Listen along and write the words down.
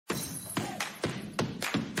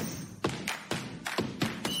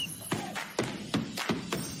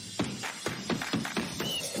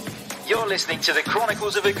You're listening to the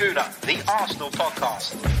Chronicles of Aguna, the Arsenal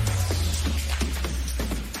podcast.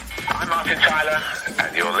 I'm Martin Tyler,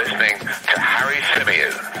 and you're listening to Harry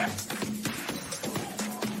Symeou.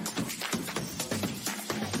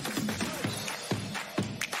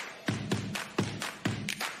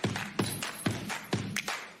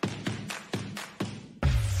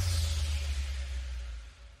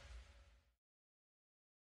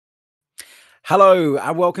 Hello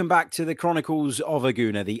and welcome back to the Chronicles of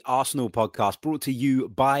Aguna, the Arsenal podcast brought to you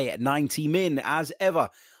by 90 Min. As ever,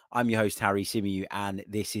 I'm your host, Harry Symeou, and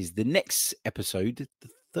this is the next episode, the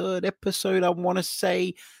third episode, I want to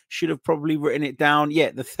say. Should have probably written it down.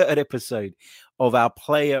 Yeah, the third episode of our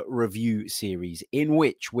player review series, in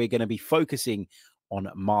which we're going to be focusing on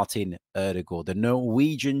Martin Ødegaard. The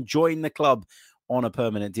Norwegian joined the club on a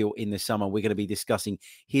permanent deal in the summer. We're going to be discussing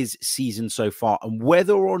his season so far and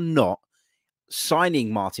whether or not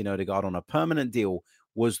signing Martin Ødegaard on a permanent deal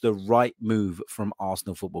was the right move from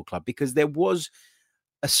Arsenal Football Club, because there was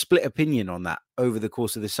a split opinion on that over the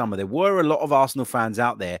course of the summer. There were a lot of Arsenal fans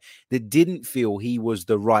out there that didn't feel he was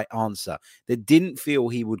the right answer, that didn't feel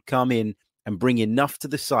he would come in and bring enough to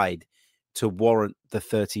the side to warrant the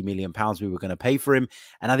 £30 million we were going to pay for him.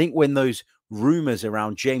 And I think when those rumours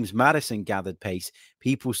around James Maddison gathered pace,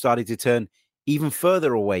 people started to turn even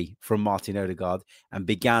further away from Martin Ødegaard and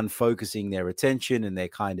began focusing their attention and their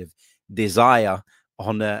kind of desire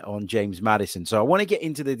on James Maddison. So I want to get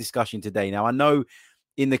into the discussion today. Now, I know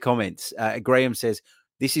in the comments, Graham says,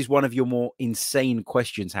 this is one of your more insane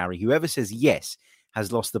questions, Harry. Whoever says yes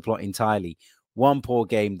has lost the plot entirely. One poor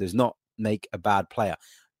game does not make a bad player.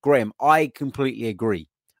 Graham, I completely agree.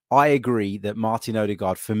 I agree that Martin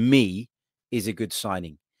Ødegaard, for me, is a good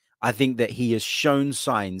signing. I think that he has shown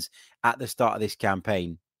signs at the start of this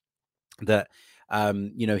campaign that,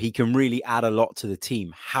 he can really add a lot to the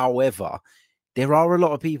team. However, there are a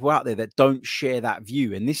lot of people out there that don't share that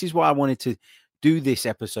view. And this is why I wanted to do this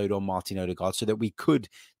episode on Martin Ødegaard, so that we could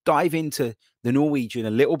dive into the Norwegian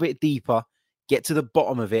a little bit deeper, get to the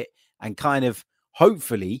bottom of it, and kind of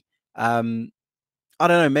hopefully,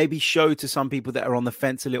 maybe show to some people that are on the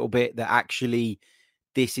fence a little bit that actually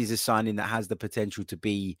this is a signing that has the potential to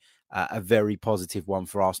be a very positive one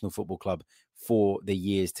for Arsenal Football Club for the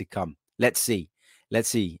years to come. Let's see.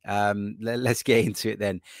 Let's get into it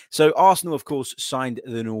then. So Arsenal, of course, signed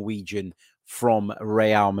the Norwegian from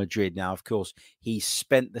Real Madrid. Now, of course, he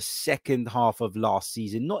spent the second half of last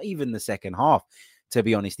season, not even the second half, to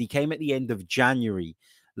be honest. He came at the end of January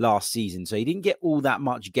last season, so he didn't get all that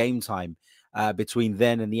much game time between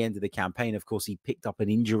then and the end of the campaign. Of course, he picked up an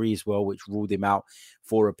injury as well, which ruled him out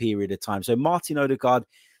for a period of time. So Martin Ødegaard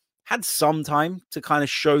had some time to kind of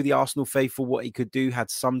show the Arsenal faithful what he could do,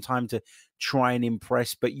 had some time to try and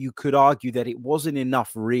impress, but you could argue that it wasn't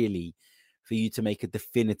enough really for you to make a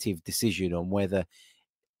definitive decision on whether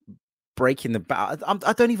breaking the bank.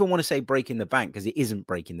 I don't even want to say breaking the bank, because it isn't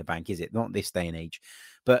breaking the bank, is it? Not this day and age.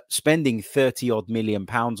 But spending 30 odd million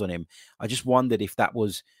pounds on him, I just wondered if that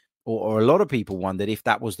was, or a lot of people wondered if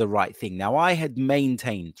that was the right thing. Now, I had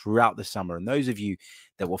maintained throughout the summer, and those of you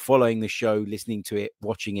that were following the show, listening to it,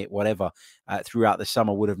 watching it, whatever, throughout the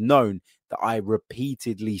summer would have known that I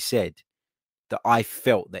repeatedly said that I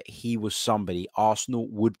felt that he was somebody Arsenal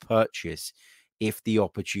would purchase if the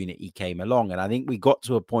opportunity came along. And I think we got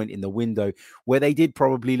to a point in the window where they did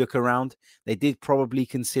probably look around. They did probably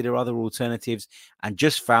consider other alternatives and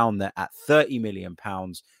just found that at £30 million,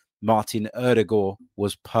 Martin Ødegaard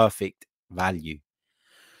was perfect value.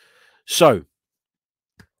 So,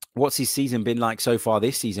 what's his season been like so far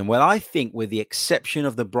this season? Well, I think with the exception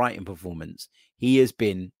of the Brighton performance, he has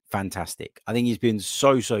been fantastic. I think he's been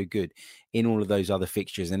so good in all of those other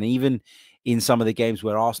fixtures. And even in some of the games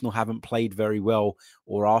where Arsenal haven't played very well,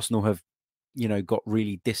 or Arsenal have, got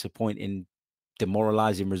really disappointing,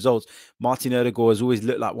 demoralizing results, Martin Ødegaard has always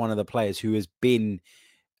looked like one of the players who has been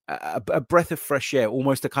a breath of fresh air,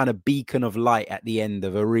 almost a kind of beacon of light at the end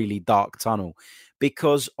of a really dark tunnel,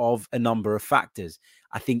 because of a number of factors.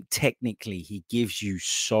 I think technically he gives you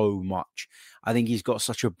so much. I think he's got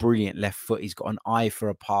such a brilliant left foot. He's got an eye for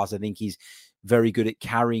a pass. I think he's very good at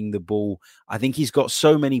carrying the ball. I think he's got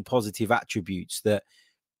so many positive attributes that,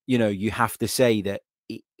 you have to say that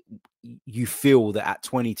you feel that at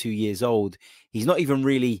 22 years old, he's not even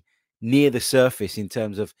really near the surface in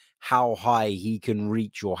terms of how high he can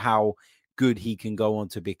reach or how good he can go on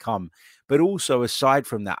to become. But also, aside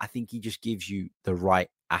from that, I think he just gives you the right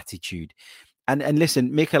attitude. And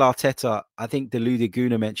listen, Mikel Arteta, I think Delu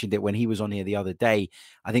Daguna mentioned it when he was on here the other day.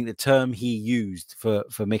 I think the term he used for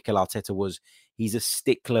Mikel Arteta was He's a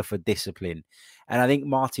stickler for discipline. And I think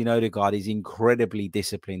Martin Ødegaard is incredibly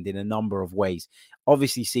disciplined in a number of ways.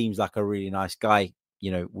 Obviously seems like a really nice guy.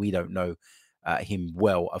 We don't know him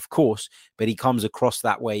well, of course, but he comes across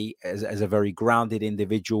that way as a very grounded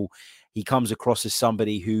individual. He comes across as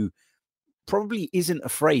somebody who probably isn't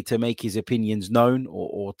afraid to make his opinions known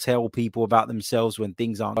or tell people about themselves when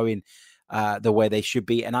things aren't going the way they should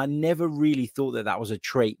be. And I never really thought that was a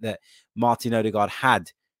trait that Martin Ødegaard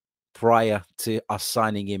had prior to us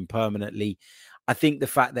signing him permanently. I think the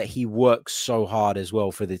fact that he works so hard as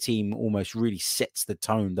well for the team almost really sets the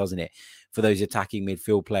tone, doesn't it, for those attacking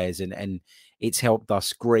midfield players. And it's helped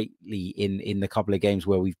us greatly in the couple of games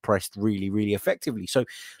where we've pressed really, really effectively. So,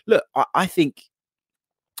 look, I think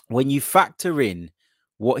when you factor in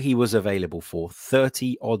what he was available for,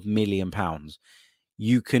 30 odd million pounds,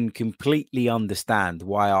 you can completely understand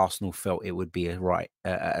why Arsenal felt it would be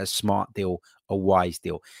a smart deal, a wise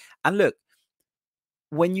deal. And look,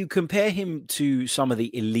 when you compare him to some of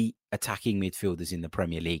the elite attacking midfielders in the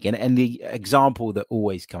Premier League, and the example that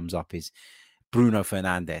always comes up is Bruno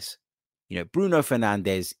Fernandes. Bruno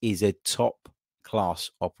Fernandes is a top class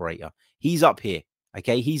operator. He's up here.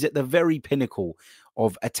 Okay, he's at the very pinnacle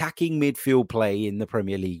of attacking midfield play in the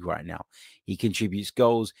Premier League right now. He contributes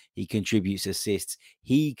goals, he contributes assists,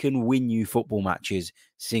 he can win you football matches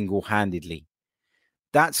single-handedly.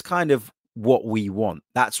 That's kind of what we want.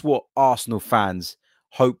 That's what Arsenal fans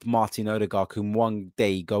hope Martin Ødegaard can one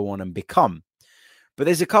day go on and become. But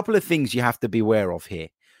there's a couple of things you have to be aware of here.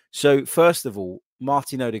 So first of all,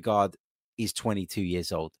 Martin Ødegaard is 22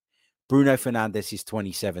 years old. Bruno Fernandes is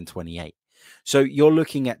 27, 28. So you're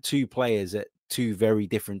looking at two players at two very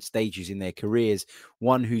different stages in their careers.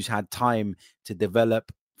 One who's had time to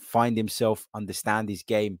develop, find himself, understand his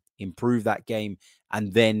game, improve that game,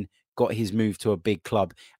 and then got his move to a big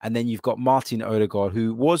club. And then you've got Martin Ødegaard,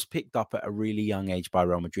 who was picked up at a really young age by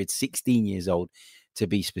Real Madrid, 16 years old to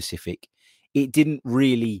be specific. It didn't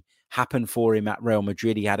really happen for him at Real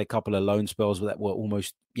Madrid. He had a couple of loan spells that were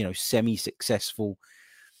almost, semi-successful.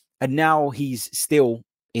 And now he's still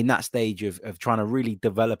in that stage of trying to really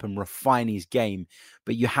develop and refine his game.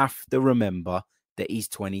 But you have to remember that he's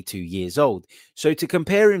 22 years old. So to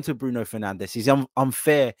compare him to Bruno Fernandes is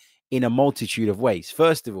unfair in a multitude of ways.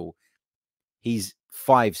 First of all, he's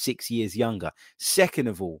 5-6 years younger. Second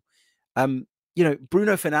of all,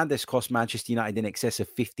 Bruno Fernandes cost Manchester United in excess of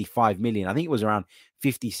 55 million. I think it was around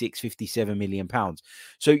 56, 57 million pounds.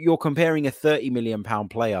 So you're comparing a 30 million pound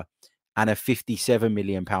player and a 57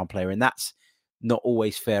 million pound player. And that's not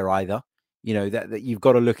always fair either. That you've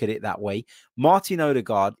got to look at it that way. Martin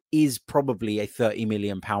Ødegaard is probably a 30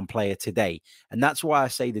 million pound player today. And that's why I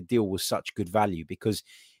say the deal was such good value, because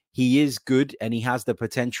he is good and he has the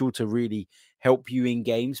potential to really help you in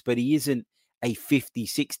games, but he isn't a 50,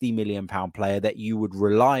 60 million pound player that you would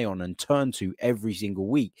rely on and turn to every single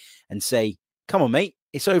week and say, come on, mate,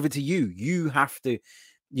 it's over to you. You have to,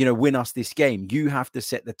 win us this game. You have to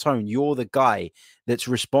set the tone. You're the guy that's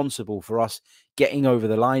responsible for us getting over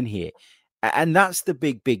the line here. And that's the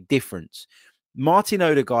big, big difference. Martin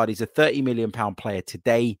Ødegaard is a 30 million pound player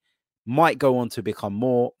today, might go on to become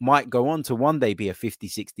more, might go on to one day be a 50,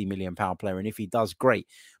 60 million pound player. And if he does, great.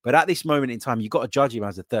 But at this moment in time, you've got to judge him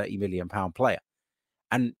as a 30 million pound player.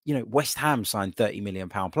 And, West Ham signed 30 million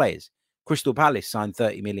pound players. Crystal Palace signed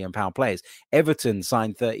 30 million pound players. Everton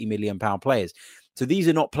signed 30 million pound players. So these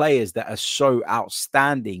are not players that are so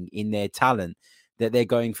outstanding in their talent that they're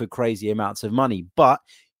going for crazy amounts of money. But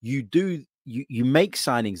you make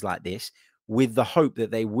signings like this with the hope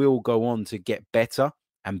that they will go on to get better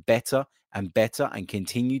and better and better and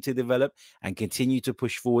continue to develop and continue to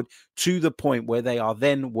push forward to the point where they are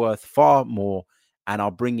then worth far more and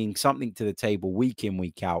are bringing something to the table week in,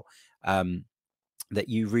 week out, that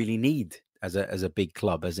you really need as a big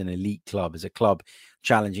club, as an elite club, as a club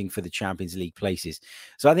challenging for the Champions League places.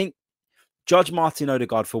 So I think judge Martin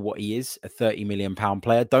Ødegaard for what he is, a 30 million pound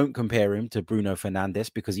player. Don't compare him to Bruno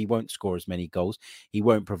Fernandes, because he won't score as many goals. He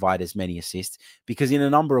won't provide as many assists, because in a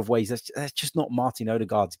number of ways, that's just not Martin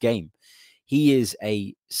Ødegaard's game. He is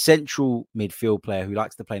a central midfield player who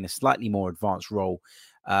likes to play in a slightly more advanced role,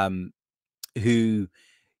 who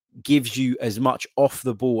gives you as much off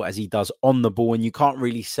the ball as he does on the ball. And you can't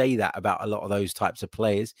really say that about a lot of those types of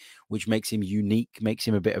players, which makes him unique, makes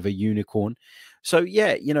him a bit of a unicorn. So,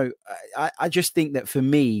 yeah, I just think that for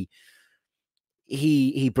me,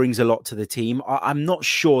 he brings a lot to the team. I'm not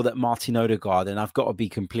sure that Martin Ødegaard, and I've got to be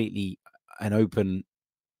completely and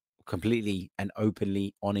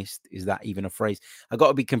openly honest. Is that even a phrase? I've got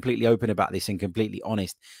to be completely open about this and completely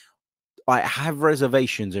honest. I have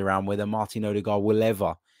reservations around whether Martin Ødegaard will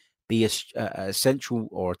ever be a central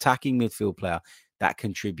or attacking midfield player that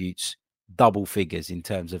contributes double figures in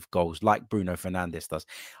terms of goals, like Bruno Fernandes does.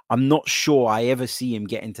 I'm not sure I ever see him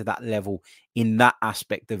getting to that level in that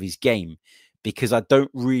aspect of his game, because I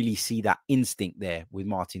don't really see that instinct there with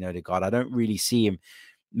Martin Ødegaard. I don't really see him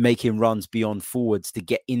making runs beyond forwards to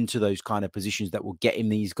get into those kind of positions that will get him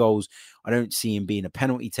these goals. I don't see him being a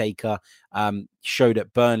penalty taker. Showed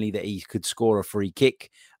at Burnley that he could score a free kick,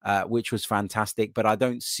 which was fantastic. But I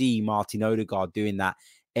don't see Martin Ødegaard doing that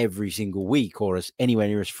every single week or as anywhere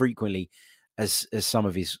near as frequently as some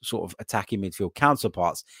of his sort of attacking midfield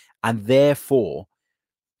counterparts. And therefore,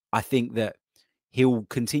 I think that he'll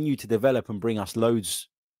continue to develop and bring us loads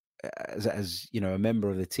as you know, a member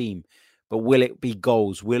of the team. But will it be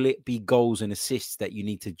goals? Will it be goals and assists that you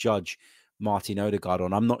need to judge Martin Ødegaard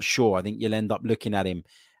on? I'm not sure. I think you'll end up looking at him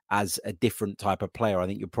as a different type of player. I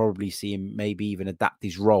think you'll probably see him maybe even adapt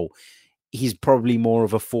his role. He's probably more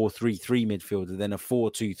of a 4-3-3 midfielder than a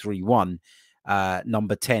 4-2-3-1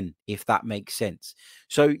 number 10, if that makes sense.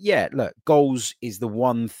 So, yeah, look, goals is the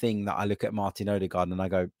one thing that I look at Martin Ødegaard and I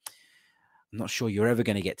go, I'm not sure you're ever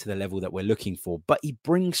going to get to the level that we're looking for, but he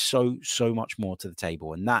brings so much more to the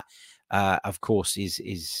table. And that, of course,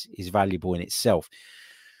 is valuable in itself.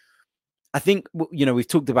 I think, you know, we've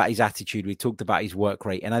talked about his attitude, we've talked about his work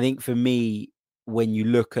rate. And I think for me, when you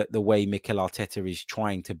look at the way Mikel Arteta is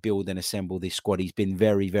trying to build and assemble this squad, he's been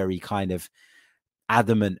very, very kind of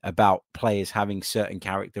adamant about players having certain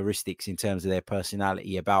characteristics in terms of their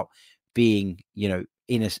personality, about being, you know,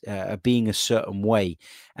 in being a certain way.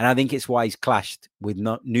 And I think it's why he's clashed with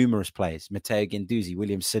numerous players, Matteo Guendouzi,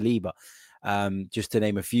 William Saliba, just to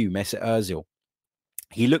name a few, Mesut Ozil.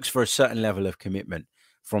 He looks for a certain level of commitment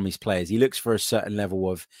from his players. He looks for a certain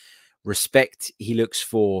level of respect. He looks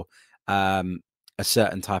for a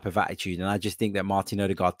certain type of attitude. And I just think that Martin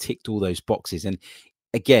Ødegaard ticked all those boxes. And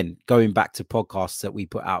again, going back to podcasts that we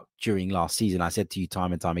put out during last season, I said to you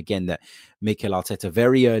time and time again that Mikel Arteta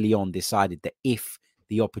very early on decided that if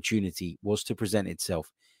the opportunity was to present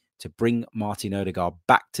itself to bring Martin Ødegaard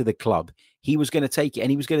back to the club, he was going to take it,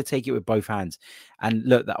 and he was going to take it with both hands. And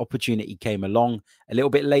look, that opportunity came along a little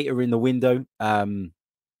bit later in the window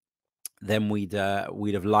than we'd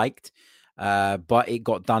have liked, but it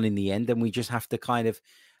got done in the end, and we just have to kind of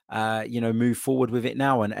move forward with it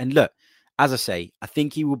now. And look, as I say, I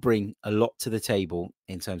think he will bring a lot to the table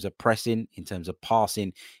in terms of pressing, in terms of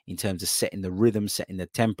passing, in terms of setting the rhythm, setting the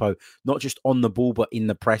tempo, not just on the ball, but in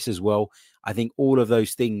the press as well. I think all of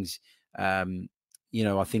those things, are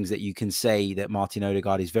things that you can say that Martin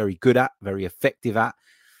Ødegaard is very good at, very effective at.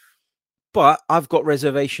 But I've got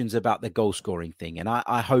reservations about the goal scoring thing, and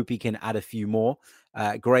I hope he can add a few more.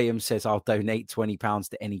 Graham says, I'll donate £20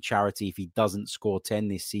 to any charity if he doesn't score 10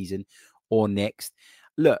 this season or next.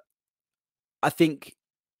 Look, I think,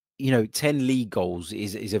 10 league goals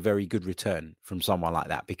is a very good return from someone like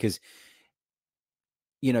that, because,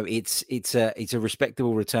 it's a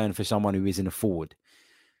respectable return for someone who isn't a forward.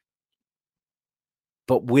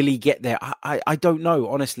 But will he get there? I don't know.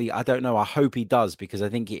 Honestly, I don't know. I hope he does, because I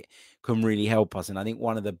think it can really help us. And I think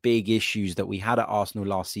one of the big issues that we had at Arsenal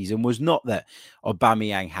last season was not that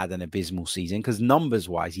Aubameyang had an abysmal season, because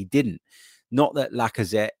numbers-wise, he didn't. Not that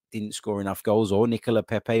Lacazette didn't score enough goals, or Nicola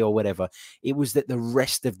Pepe or whatever. It was that the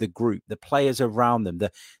rest of the group, the players around them,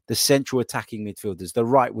 the central attacking midfielders, the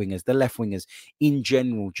right wingers, the left wingers, in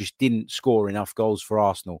general, just didn't score enough goals for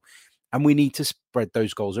Arsenal. And we need to spread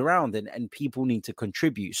those goals around, and people need to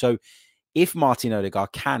contribute. So if Martin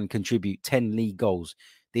Ødegaard can contribute 10 league goals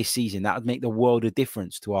this season, that would make the world of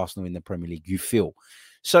difference to Arsenal in the Premier League, you feel.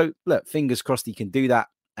 So, look, fingers crossed he can do that.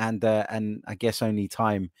 And I guess only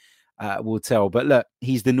time will tell. But look,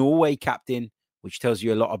 he's the Norway captain, which tells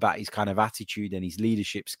you a lot about his kind of attitude and his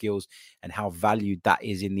leadership skills and how valued that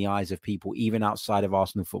is in the eyes of people, even outside of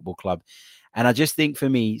Arsenal Football Club. And I just think for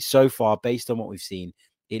me, so far, based on what we've seen,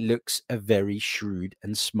 it looks a very shrewd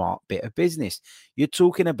and smart bit of business. You're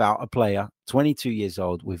talking about a player, 22 years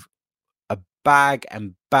old, with a bags, a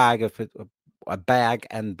bag. No,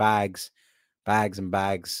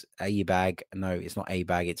 it's not a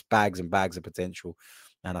bag. It's bags and bags of potential.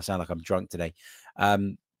 And I sound like I'm drunk today.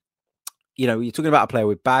 You're talking about a player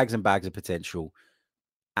with bags and bags of potential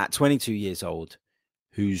at 22 years old,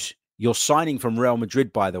 you're signing from Real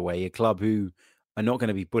Madrid, by the way, a club who are not going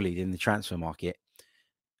to be bullied in the transfer market.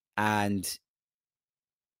 And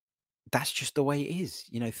that's just the way it is.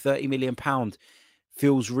 £30 million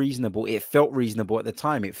feels reasonable. It felt reasonable at the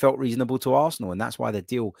time. It felt reasonable to Arsenal, and that's why the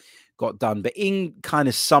deal got done. But in kind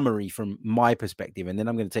of summary from my perspective, and then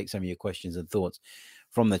I'm going to take some of your questions and thoughts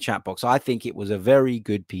from the chat box, I think it was a very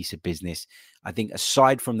good piece of business. I think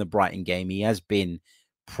aside from the Brighton game, he has been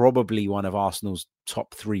probably one of Arsenal's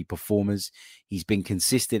top 3 performers. He's been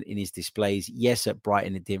consistent in his displays. Yes, at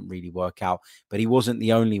Brighton, it didn't really work out, but he wasn't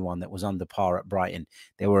the only one that was under par at Brighton.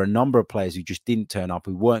 There were a number of players who just didn't turn up,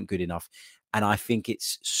 who weren't good enough. And I think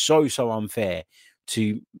it's so unfair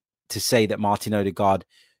to say that Martin Ødegaard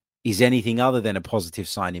is anything other than a positive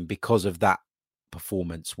signing because of that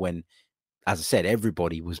performance when, as I said,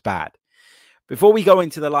 everybody was bad. Before we go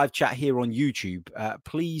into the live chat here on YouTube,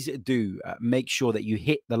 please do make sure that you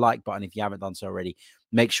hit the like button if you haven't done so already.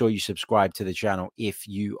 Make sure you subscribe to the channel if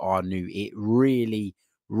you are new. It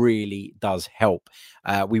really does help.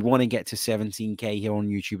 We want to get to 17K here on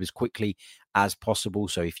YouTube as quickly as possible.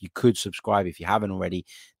 So if you could subscribe, if you haven't already,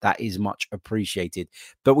 that is much appreciated.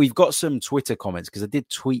 But we've got some Twitter comments because I did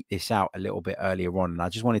tweet this out a little bit earlier on, and I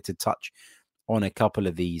just wanted to touch on a couple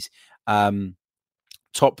of these.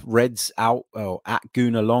 Top Reds out at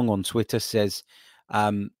Gooner Long on Twitter says,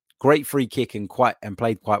 great free kick and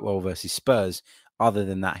played quite well versus Spurs. Other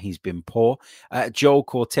than that, he's been poor. Joel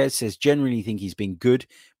Cortez says, generally think he's been good.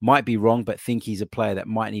 Might be wrong, but think he's a player that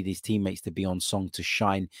might need his teammates to be on song to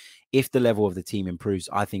shine. If the level of the team improves,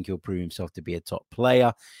 I think he'll prove himself to be a top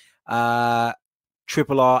player.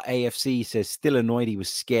 Triple R AFC says, still annoyed he was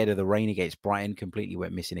scared of the rain against Brighton. Completely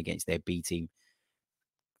went missing against their B team.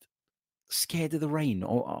 Scared of the rain?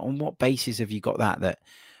 On what basis have you got that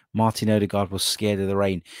Martin Ødegaard was scared of the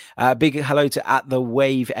rain? Big hello to At The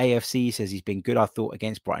Wave AFC. Says he's been good. I thought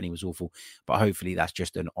against Brighton he was awful, but hopefully that's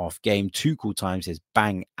just an off game. Too Cool Time says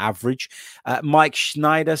bang average. Mike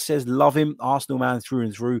Schneider says love him. Arsenal man through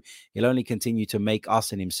and through. He'll only continue to make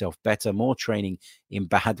us and himself better. More training in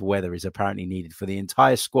bad weather is apparently needed for the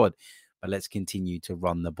entire squad, but let's continue to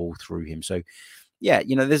run the ball through him. So yeah,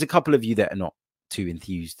 there's a couple of you that are not too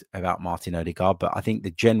enthused about Martin Ødegaard, but I think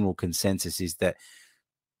the general consensus is that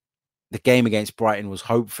the game against Brighton was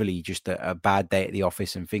hopefully just a bad day at the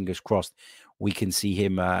office, and fingers crossed we can see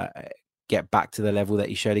him get back to the level that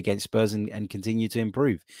he showed against Spurs and continue to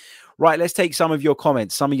improve. Right, let's take some of your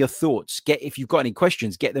comments, some of your thoughts. If you've got any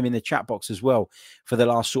questions, get them in the chat box as well. For the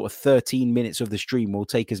last sort of 13 minutes of the stream, we'll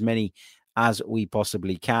take as many as we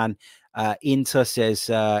possibly can. Inter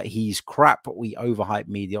says he's crap. We overhype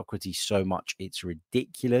mediocrity so much it's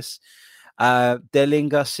ridiculous.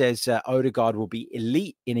 Delinga says Ødegaard will be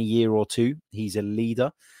elite in a year or two. He's a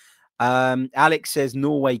leader. Alex says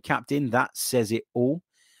Norway captain. That says it all.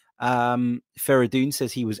 Ferradoon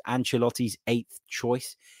says he was Ancelotti's 8th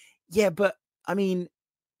choice. Yeah, but I mean,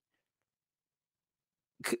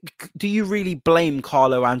 do you really blame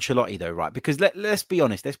Carlo Ancelotti though, right? Because let's be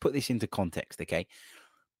honest. Let's put this into context, okay?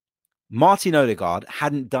 Martin Ødegaard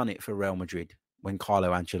hadn't done it for Real Madrid when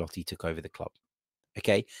Carlo Ancelotti took over the club.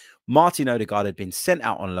 Okay, Martin Ødegaard had been sent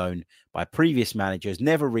out on loan by previous managers,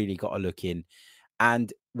 never really got a look in,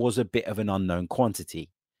 and was a bit of an unknown quantity.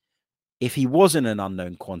 If he wasn't an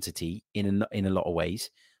unknown quantity in a lot of ways,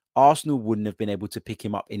 Arsenal wouldn't have been able to pick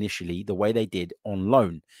him up initially the way they did on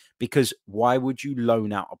loan. Because why would you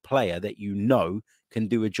loan out a player that you know can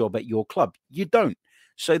do a job at your club? You don't.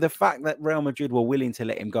 So the fact that Real Madrid were willing to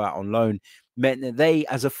let him go out on loan meant that they,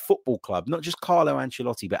 as a football club, not just Carlo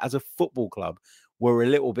Ancelotti, but as a football club, were a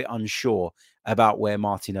little bit unsure about where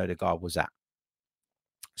Martin Ødegaard was at.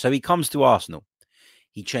 So he comes to Arsenal.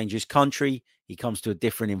 He changes country. He comes to a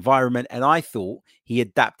different environment. And I thought he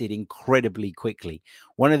adapted incredibly quickly.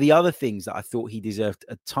 One of the other things that I thought he deserved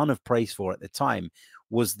a ton of praise for at the time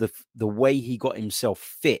was the way he got himself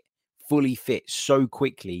fit, fully fit so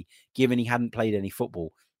quickly, given he hadn't played any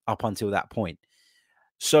football up until that point.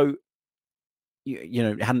 So,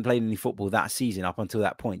 hadn't played any football that season up until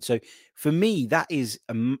that point. So for me, that is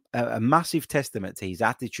a massive testament to his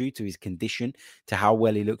attitude, to his condition, to how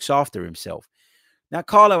well he looks after himself. Now,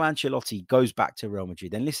 Carlo Ancelotti goes back to Real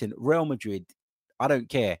Madrid. And listen, Real Madrid, I don't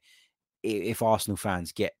care if Arsenal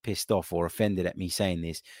fans get pissed off or offended at me saying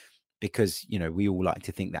this, because, we all like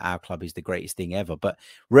to think that our club is the greatest thing ever. But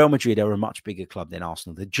Real Madrid are a much bigger club than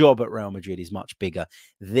Arsenal. The job at Real Madrid is much bigger.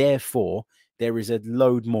 Therefore, there is a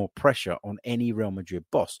load more pressure on any Real Madrid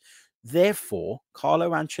boss. Therefore,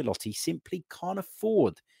 Carlo Ancelotti simply can't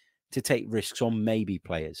afford to take risks on maybe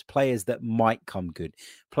players that might come good,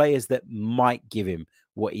 players that might give him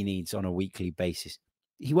what he needs on a weekly basis.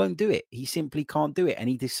 He won't do it. He simply can't do it. And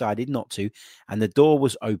he decided not to. And the door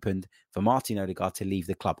was opened for Martin Ødegaard to leave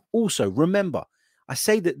the club. Also, remember, I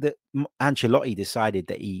say that Ancelotti decided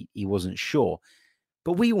that he wasn't sure.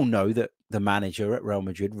 But we all know that the manager at Real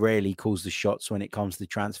Madrid rarely calls the shots when it comes to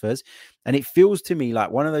transfers. And it feels to me like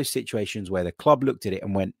one of those situations where the club looked at it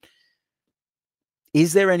and went,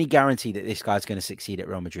 is there any guarantee that this guy's going to succeed at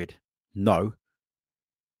Real Madrid? No.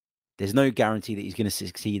 There's no guarantee that he's going to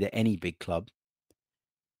succeed at any big club.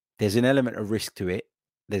 there's an element of risk to it.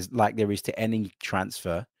 There's like there is to any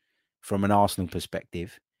transfer from an Arsenal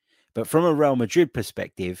perspective. But from a Real Madrid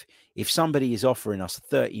perspective, if somebody is offering us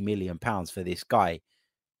 £30 million for this guy,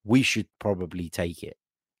 we should probably take it.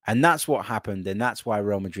 And that's what happened. And that's why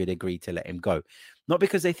Real Madrid agreed to let him go. Not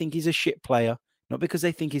because they think he's a shit player, not because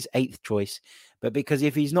they think he's 8th choice, but because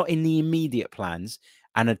if he's not in the immediate plans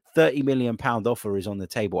and a £30 million offer is on the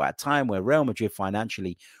table at a time where Real Madrid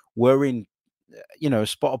financially were in, a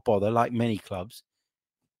spot of bother like many clubs,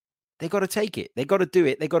 they got to take it. They got to do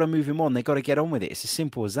it. They got to move him on. They got to get on with it. It's as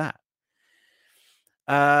simple as that.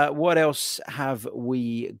 What else have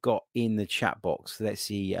we got in the chat box? Let's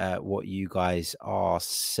see what you guys are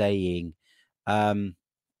saying. Steve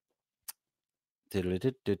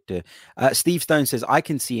Stone says, I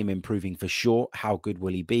can see him improving for sure. How good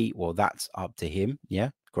will he be? Well, that's up to him. Yeah,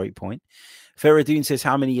 great point. Ferradoon says,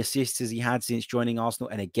 how many assists has he had since joining Arsenal?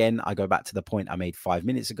 And again, I go back to the point I made 5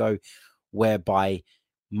 minutes ago, whereby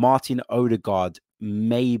Martin Ødegaard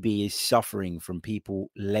maybe is suffering from people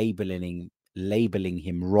labeling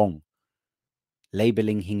him wrong,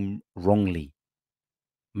 labeling him wrongly.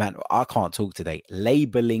 Man, I can't talk today.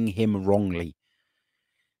 Labeling him wrongly.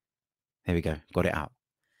 There we go. Got it out.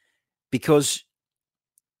 Because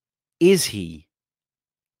is he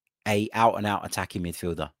a out-and-out attacking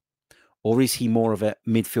midfielder? Or is he more of a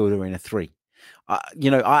midfielder in a 3?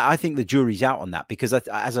 I think the jury's out on that because,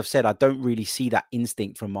 as I've said, I don't really see that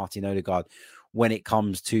instinct from Martin Ødegaard when it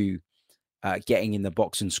comes to getting in the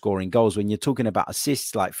box and scoring goals. When you're talking about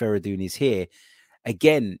assists like Ferradoon is here,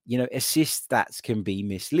 again, assist stats can be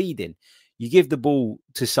misleading. You give the ball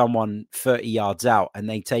to someone 30 yards out and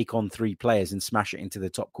they take on 3 players and smash it into the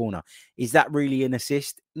top corner. Is that really an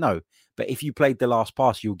assist? No. But if you played the last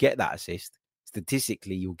pass, you'll get that assist.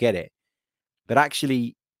 Statistically, you'll get it. But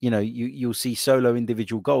actually, you'll see solo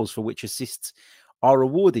individual goals for which assists are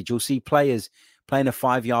awarded. You'll see players playing a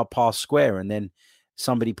 5-yard pass square and then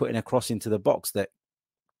somebody putting a cross into the box that,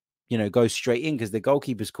 goes straight in because the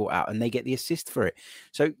goalkeeper's caught out and they get the assist for it.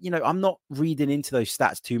 So, I'm not reading into those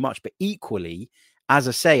stats too much, but equally, as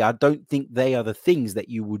I say, I don't think they are the things that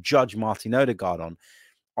you will judge Martin Ødegaard on.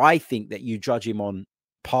 I think that you judge him on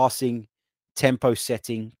passing, tempo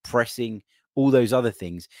setting, pressing, all those other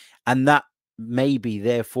things. And that maybe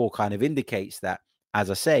therefore kind of indicates that, as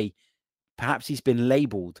I say, perhaps he's been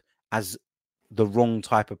labeled as the wrong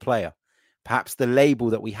type of player. Perhaps the label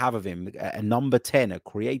that we have of him, a number 10, a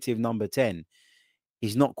creative number 10,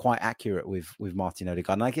 is not quite accurate with Martin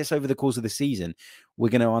Ødegaard. And I guess over the course of the season, we're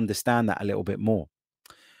going to understand that a little bit more.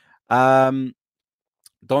 Don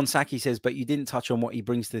Saki says, but you didn't touch on what he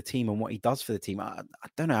brings to the team and what he does for the team. I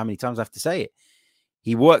don't know how many times I have to say it.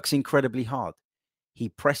 He works incredibly hard. He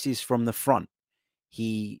presses from the front.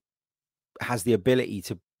 He has the ability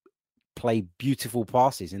to play beautiful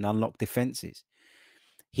passes and unlock defenses.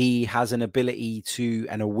 He has an ability to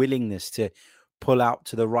and a willingness to pull out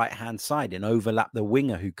to the right-hand side and overlap the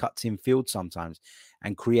winger who cuts in field sometimes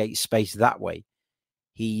and create space that way.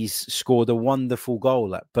 He's scored a wonderful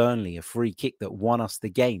goal at Burnley, a free kick that won us the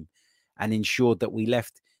game and ensured that we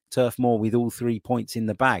left Turf Moor with all 3 points in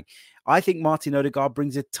the bag. I think Martin Ødegaard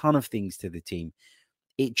brings a ton of things to the team.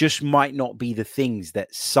 It just might not be the things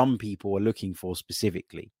that some people are looking for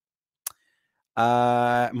specifically.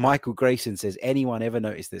 Michael Grayson says, anyone ever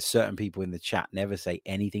noticed that certain people in the chat never say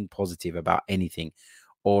anything positive about anything?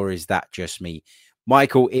 Or is that just me?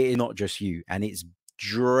 Michael, it is not just you. And it's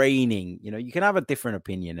draining. You can have a different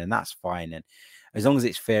opinion and that's fine. And as long as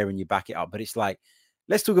it's fair and you back it up. But it's like,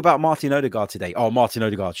 let's talk about Martin Ødegaard today. Oh, Martin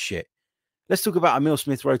Ødegaard's shit. Let's talk about Emile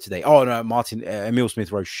Smith-Rowe today. Oh, no, Emile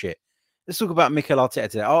Smith-Rowe's shit. Let's talk about Mikel Arteta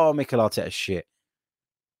today. Oh, Mikel Arteta's shit.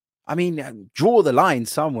 I mean, draw the line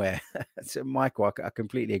somewhere. So, Michael, I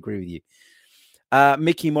completely agree with you.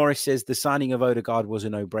 Mickey Morris says the signing of Ødegaard was a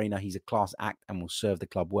no-brainer. He's a class act and will serve the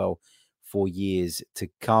club well for years to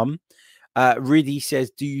come. Riddy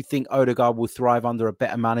says, do you think Ødegaard will thrive under a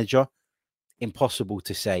better manager? Impossible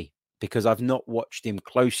to say because I've not watched him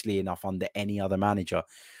closely enough under any other manager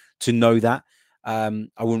to know that. I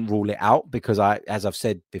wouldn't rule it out because as I've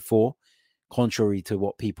said before, contrary to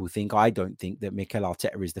what people think, I don't think that Mikel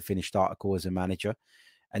Arteta is the finished article as a manager.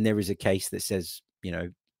 And there is a case that says,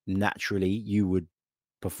 naturally you would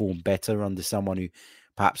perform better under someone who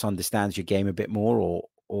perhaps understands your game a bit more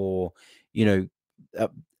or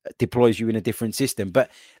deploys you in a different system.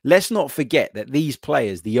 But let's not forget that these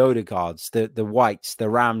players, the Ødegaards, the Whites, the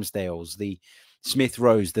Ramsdales, the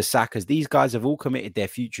Smith-Rowes, the Sakas, these guys have all committed their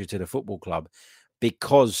future to the football club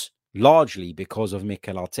largely because of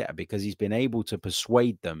Mikel Arteta, because he's been able to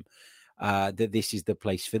persuade them that this is the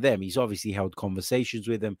place for them. He's obviously held conversations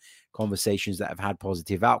with them, conversations that have had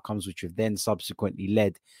positive outcomes, which have then subsequently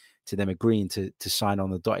led to them agreeing to sign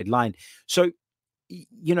on the dotted line. So,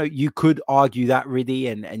 you know, you could argue that, really,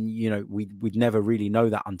 and you know, we'd never really know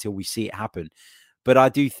that until we see it happen. But I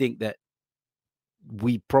do think that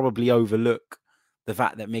we probably overlook the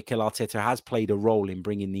fact that Mikel Arteta has played a role in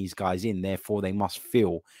bringing these guys in. Therefore, they must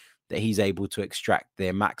feel that he's able to extract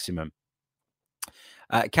their maximum.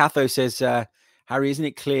 Catho says, Harry, isn't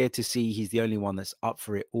it clear to see he's the only one that's up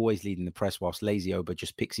for it, always leading the press whilst Lazy Oba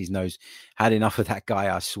just picks his nose? Had enough of that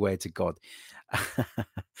guy, I swear to God.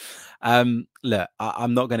 Look,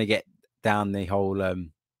 I'm not going to get down the whole,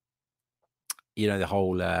 I'm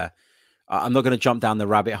not going to jump down the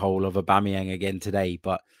rabbit hole of Aubameyang again today,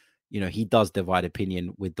 but, you know, he does divide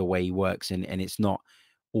opinion with the way he works, and it's not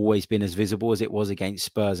always been as visible as it was against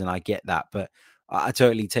Spurs, and I get that. But I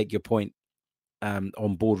totally take your point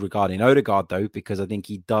on board regarding Ødegaard, though, because I think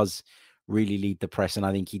he does really lead the press, and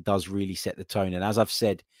I think he does really set the tone. And as I've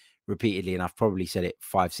said repeatedly, and I've probably said it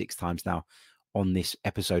 5-6 times now on this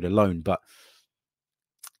episode alone, but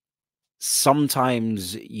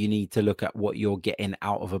sometimes you need to look at what you're getting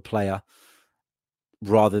out of a player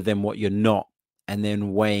rather than what you're not, and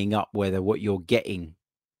then weighing up whether what you're getting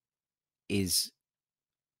it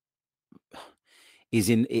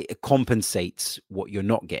compensates what you're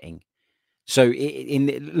not getting. So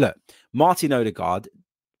look, Martin Ødegaard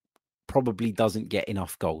probably doesn't get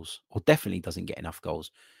enough goals, or definitely doesn't get enough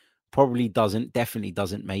goals. Probably doesn't, definitely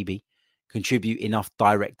doesn't, maybe contribute enough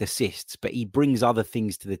direct assists, but he brings other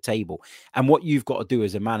things to the table. And what you've got to do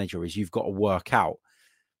as a manager is you've got to work out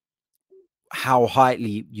how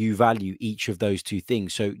highly you value each of those two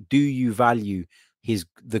things. So do you value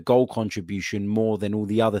the goal contribution more than all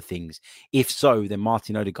the other things? If so, then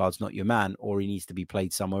Martin Ødegaard's not your man, or he needs to be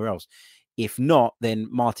played somewhere else. If not, then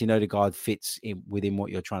Martin Ødegaard fits within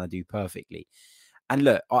what you're trying to do perfectly. And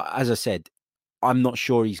look, as I said, I'm not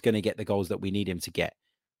sure he's going to get the goals that we need him to get,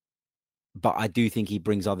 but I do think he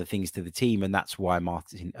brings other things to the team, and that's why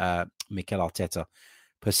Mikel Arteta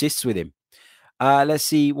persists with him. Let's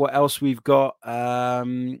see what else we've got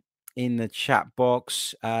in the chat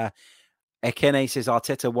box. Ekene says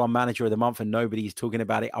Arteta won manager of the month and nobody's talking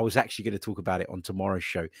about it. I was actually going to talk about it on tomorrow's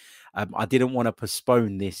show. I didn't want to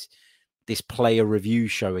postpone this player review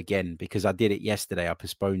show again because I did it yesterday. I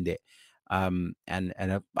postponed it. And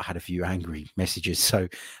I had a few angry messages. So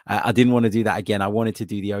I didn't want to do that again. I wanted to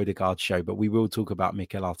do the Ødegaard show, but we will talk about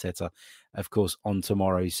Mikel Arteta, of course, on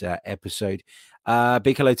tomorrow's episode.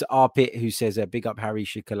 Big hello to Arpit, who says, big up Harry,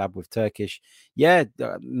 should collab with Turkish. Yeah,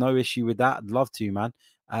 no issue with that. I'd love to, man.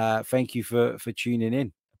 Thank you for tuning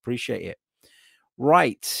in. Appreciate it.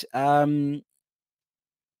 Right.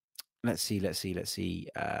 Let's see.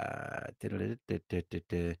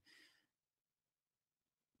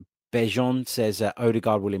 Bejon says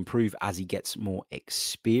Ødegaard will improve as he gets more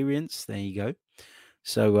experience. There you go.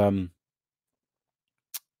 So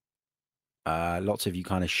lots of you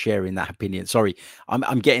kind of sharing that opinion. Sorry,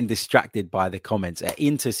 I'm getting distracted by the comments.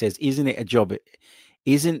 Inter says, isn't it a job?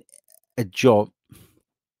 Isn't a job?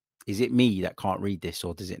 Is it me that can't read this,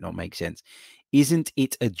 or does it not make sense? Isn't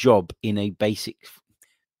it a job in a basic...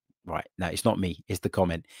 Right. No, it's not me. It's the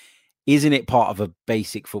comment. Isn't it part of a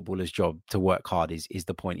basic footballer's job to work hard is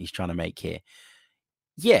the point he's trying to make here.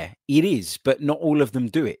 Yeah, it is. But not all of them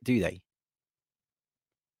do it, do they?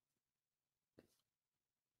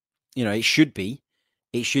 You know, it should be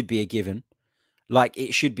a given. Like,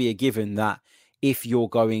 it should be a given that if you're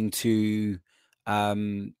going to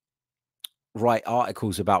write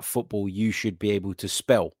articles about football, you should be able to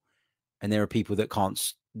spell. And there are people that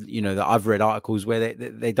can't, you know, that I've read articles where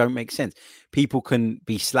they don't make sense. People can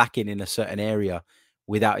be slacking in a certain area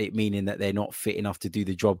without it meaning that they're not fit enough to do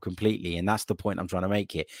the job completely. And that's the point I'm trying to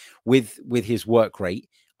make here. With his work rate,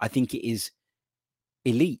 I think it is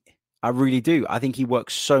elite. I really do. I think he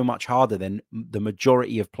works so much harder than the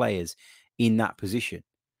majority of players in that position.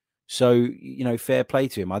 So, you know, fair play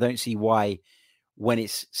to him. I don't see why when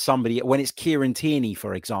it's Kieran Tierney,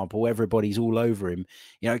 for example, everybody's all over him.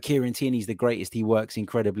 You know, Kieran Tierney's the greatest. He works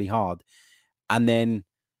incredibly hard. And then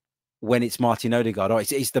when it's Martin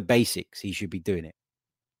Ødegaard, it's the basics. He should be doing it.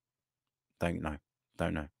 Don't know.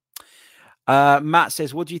 Matt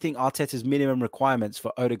says, what do you think Arteta's minimum requirements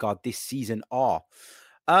for Ødegaard this season are?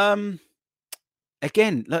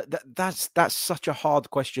 Again, that's such a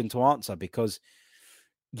hard question to answer because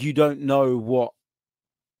you don't know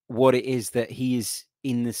what it is that he is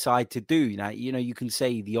in the side to do. Now, you know, you can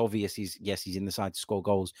say the obvious is, yes, he's in the side to score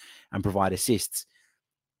goals and provide assists,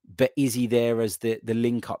 but is he there as the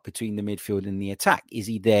link up between the midfield and the attack? Is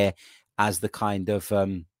he there as the kind of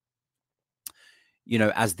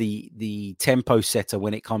as the tempo setter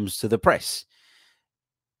when it comes to the press.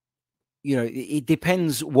 It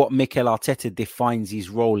depends what Mikel Arteta defines his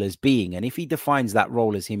role as being. And if he defines that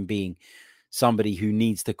role as him being somebody who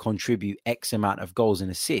needs to contribute X amount of goals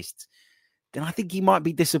and assists, then I think he might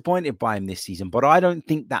be disappointed by him this season. But I don't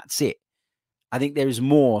think that's it. I think there is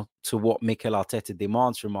more to what Mikel Arteta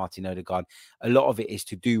demands from Martin Ødegaard. A lot of it is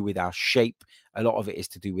to do with our shape. A lot of it is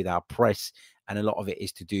to do with our press. And a lot of it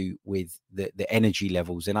is to do with the energy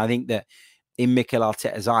levels. And I think that in Mikel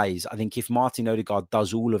Arteta's eyes, I think if Martin Ødegaard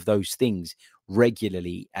does all of those things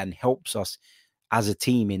regularly and helps us as a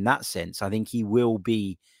team in that sense, I think he will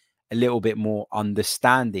be a little bit more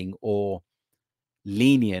understanding or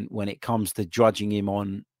lenient when it comes to judging him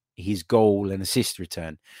on his goal and assist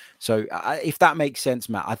return. So if that makes sense,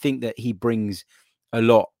 Matt, I think that he brings a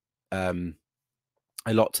lot to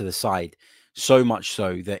the side, so much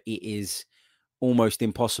so that it is almost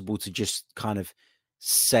impossible to just kind of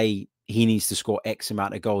say he needs to score X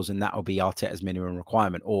amount of goals and that will be Arteta's minimum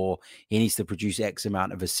requirement, or he needs to produce X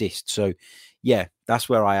amount of assists. So yeah, that's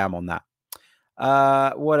where I am on that.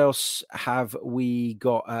 What else have we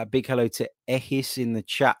got? Big hello to Ehis in the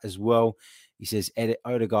chat as well. He says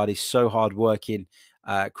Ødegaard is so hardworking,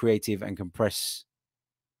 creative, and compress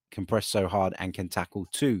so hard and can tackle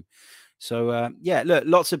too. So yeah, look,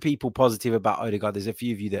 lots of people positive about Ødegaard. There's a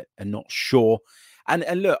few of you that are not sure. And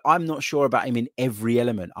look, I'm not sure about him in every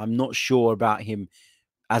element. I'm not sure about him,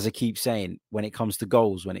 as I keep saying, when it comes to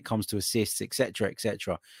goals, when it comes to assists, etc.,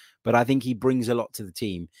 etc. But I think he brings a lot to the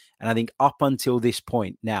team. And I think up until this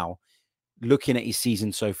point now, looking at his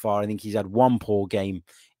season so far, I think he's had one poor game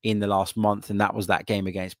in the last month, and that was that game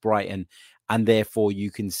against Brighton. And therefore,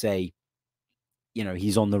 you can say,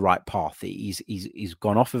 he's on the right path. He's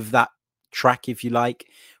gone off of that track, if you like,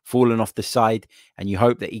 fallen off the side, and you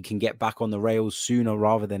hope that he can get back on the rails sooner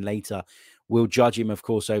rather than later. We'll judge him, of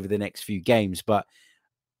course, over the next few games. But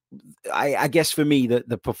I guess for me,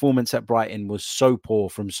 the performance at Brighton was so poor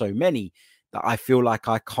from so many that I feel like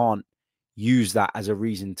I can't use that as a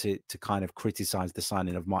reason to kind of criticize the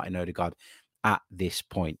signing of Martin Ødegaard at this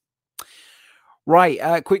point.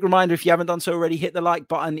 Right. Quick reminder, if you haven't done so already, hit the like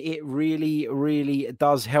button. It really, really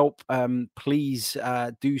does help. Please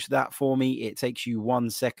do that for me. It takes you 1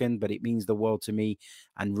 second, but it means the world to me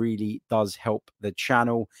and really does help the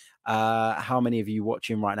channel. How many of you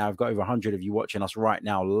watching right now? I've got over 100 of you watching us right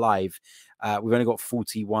now live. We've only got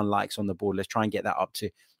 41 likes on the board. Let's try and get that up to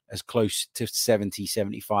as close to 70,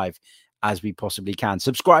 75 as we possibly can.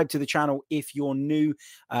 Subscribe to the channel if you're new.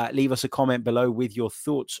 Leave us a comment below with your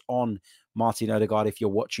thoughts on Martin Ødegaard if you're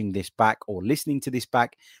watching this back or listening to this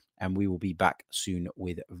back, and we will be back soon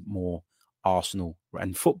with more Arsenal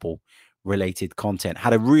and football related content.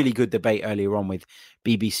 Had a really good debate earlier on with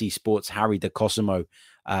BBC Sports Harry De Cosimo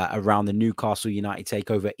around the Newcastle United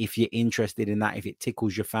takeover. If you're interested in that, if it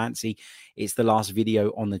tickles your fancy, it's the last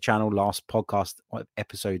video on the channel, last podcast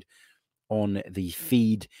episode on the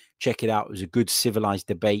feed. Check it out. It was a good civilized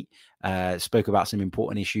debate. Spoke about some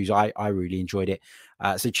important issues. I really enjoyed it.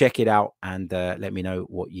 So check it out and let me know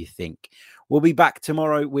what you think. We'll be back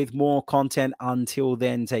tomorrow with more content. Until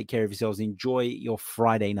then, take care of yourselves. Enjoy your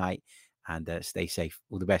Friday night and stay safe.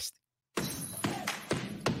 All the best.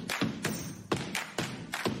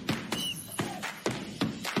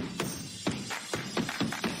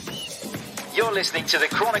 You're listening to the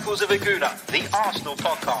Chronicles of Aguna, the Arsenal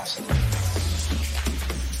podcast.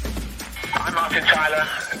 I'm Martin Tyler,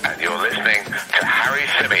 and you're listening to Harry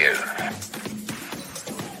Symeou.